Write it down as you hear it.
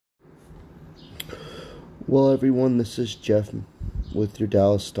Well, everyone, this is Jeff with your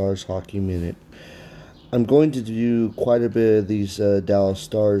Dallas Stars Hockey Minute. I'm going to do quite a bit of these Dallas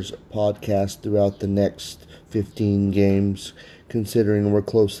Stars podcasts throughout the next 15 games, considering we're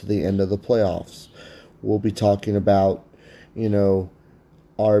close to the end of the playoffs. We'll be talking about,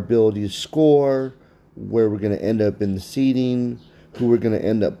 our ability to score, where we're going to end up in the seeding, who we're going to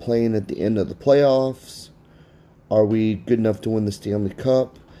end up playing at the end of the playoffs. Are we good enough to win the Stanley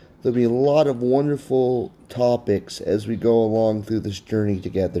Cup? There'll be a lot of wonderful topics as we go along through this journey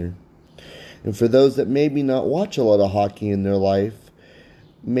together. And for those that maybe not watch a lot of hockey in their life,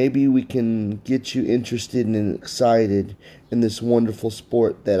 maybe we can get you interested and excited in this wonderful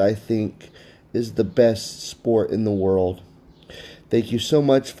sport that I think is the best sport in the world. Thank you so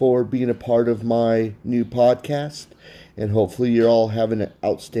much for being a part of my new podcast, and hopefully you're all having an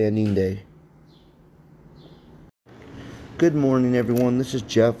outstanding day. Good morning, everyone. This is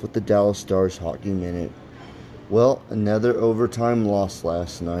Jeff with the Dallas Stars Hockey Minute. Well, another overtime loss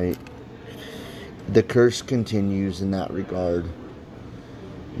last night. The curse continues in that regard.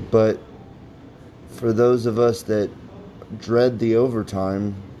 But for those of us that dread the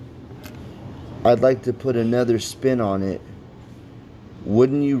overtime, I'd like to put another spin on it.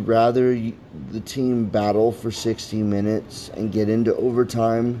 Wouldn't you rather the team battle for 60 minutes and get into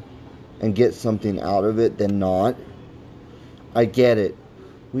overtime and get something out of it than not? I get it.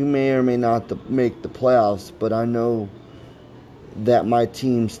 We may or may not make the playoffs, but I know that my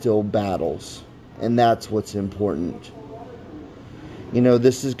team still battles, and that's what's important.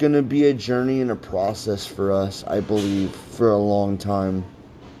 This is going to be a journey and a process for us, I believe, for a long time.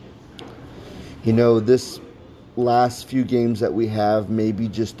 This last few games that we have may be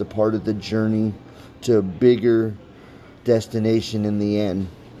just a part of the journey to a bigger destination in the end.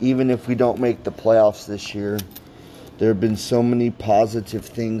 Even if we don't make the playoffs this year, there have been so many positive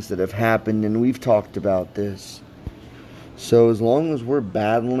things that have happened, and we've talked about this. So as long as we're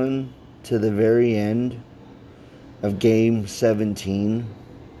battling to the very end of Game 17,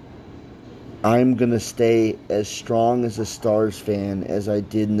 I'm going to stay as strong as a Stars fan as I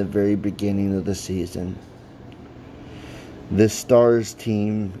did in the very beginning of the season. This Stars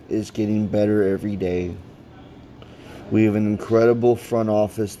team is getting better every day. We have an incredible front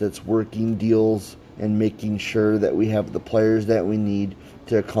office that's working deals and making sure that we have the players that we need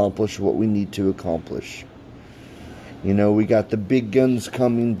to accomplish what we need to accomplish. We got the big guns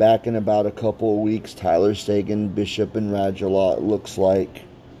coming back in about a couple of weeks. Tyler Seguin, Bishop, and Radulov, it looks like.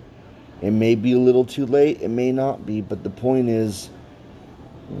 It may be a little too late. It may not be. But the point is,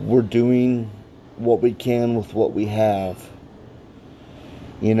 we're doing what we can with what we have.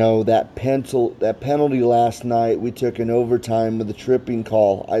 That penalty last night, we took an overtime with a tripping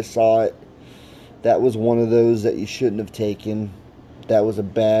call. I saw it. That was one of those that you shouldn't have taken. That was a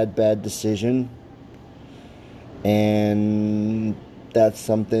bad decision. And that's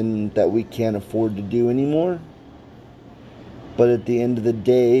something that we can't afford to do anymore. But at the end of the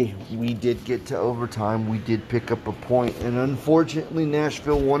day, we did get to overtime. We did pick up a point. And unfortunately,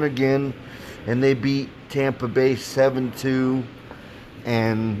 Nashville won again. And they beat Tampa Bay 7-2.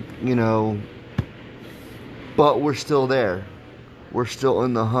 And, but we're still there. We're still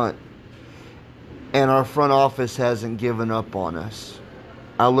in the hunt. And our front office hasn't given up on us.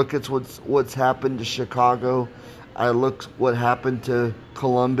 I look at what's happened to Chicago. I look what happened to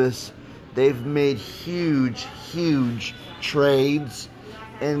Columbus. They've made huge trades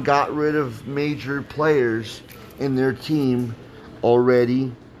and got rid of major players in their team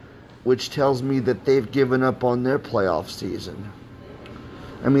already, which tells me that they've given up on their playoff season.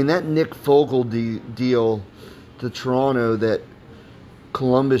 I mean, that Nick Fogel deal to Toronto that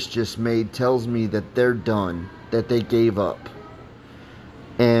Columbus just made tells me that they're done, that they gave up.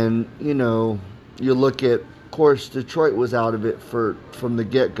 And, you look at, of course, Detroit was out of it from the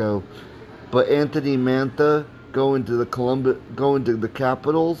get-go. But Anthony Mantha going to the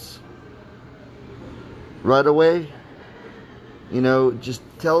Capitals right away, just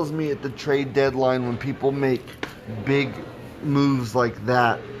tells me at the trade deadline when people make big moves like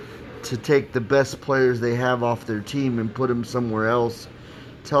that to take the best players they have off their team and put them somewhere else,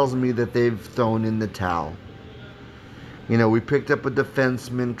 tells me that they've thrown in the towel. We picked up a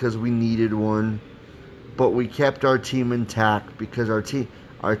defenseman because we needed one, but we kept our team intact because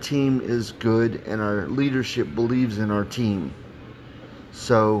our team is good and our leadership believes in our team.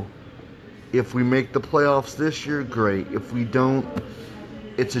 So if we make the playoffs this year, great. If we don't,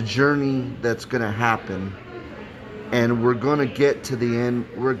 it's a journey that's going to happen. And we're going to get to the end.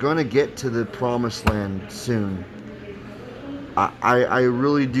 We're going to get to the promised land soon. I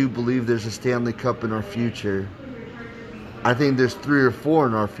really do believe there's a Stanley Cup in our future. I think there's 3 or 4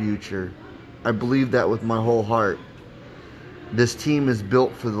 in our future. I believe that with my whole heart. This team is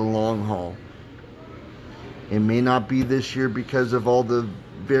built for the long haul. It may not be this year because of all the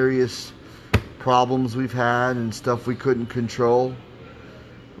various problems we've had and stuff we couldn't control.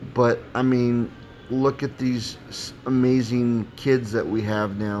 But, I mean, look at these amazing kids that we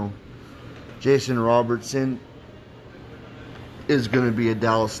have now. Jason Robertson is going to be a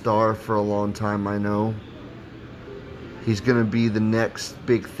Dallas Star for a long time, I know. He's going to be the next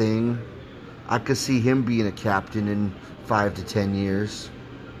big thing. I could see him being a captain in 5 to 10 years.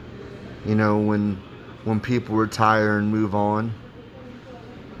 You know, when people retire and move on.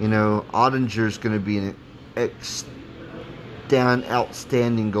 You know, Ottinger's going to be an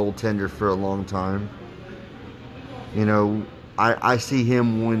outstanding goaltender for a long time. You know, I see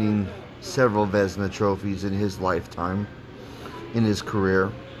him winning several Vezina trophies in his lifetime, in his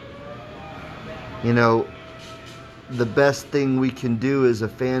career. You know, the best thing we can do as a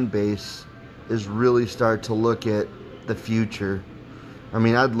fan base is really start to look at the future. I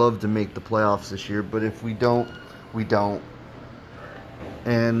mean, I'd love to make the playoffs this year, but if we don't, we don't.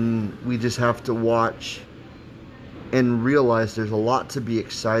 And we just have to watch and realize there's a lot to be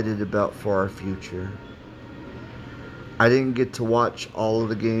excited about for our future. I didn't get to watch all of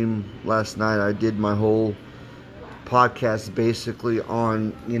the game last night. I did my whole podcast basically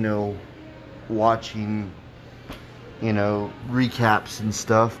on, you know, watching, you know, recaps and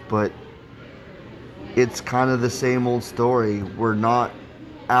stuff, but it's kind of the same old story. We're not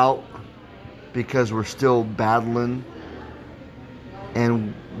out because we're still battling,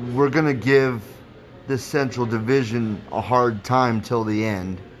 and we're going to give this Central Division a hard time till the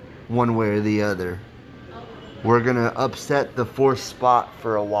end, one way or the other. We're going to upset the 4th spot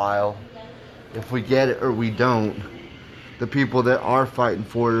for a while. If we get it or we don't, the people that are fighting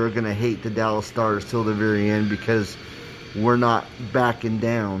for it are going to hate the Dallas Stars till the very end, because we're not backing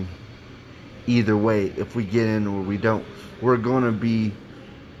down either way. If we get in or we don't, we're going to be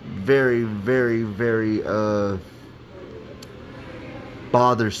very, very, very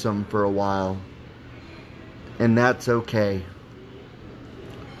bothersome for a while, and that's okay.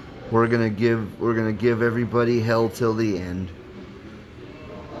 We're gonna give everybody hell till the end.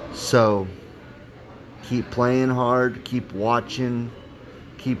 So keep playing hard, keep watching,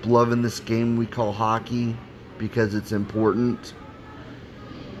 keep loving this game we call hockey, because it's important.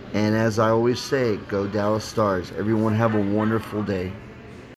 And as I always say, go Dallas Stars. Everyone have a wonderful day.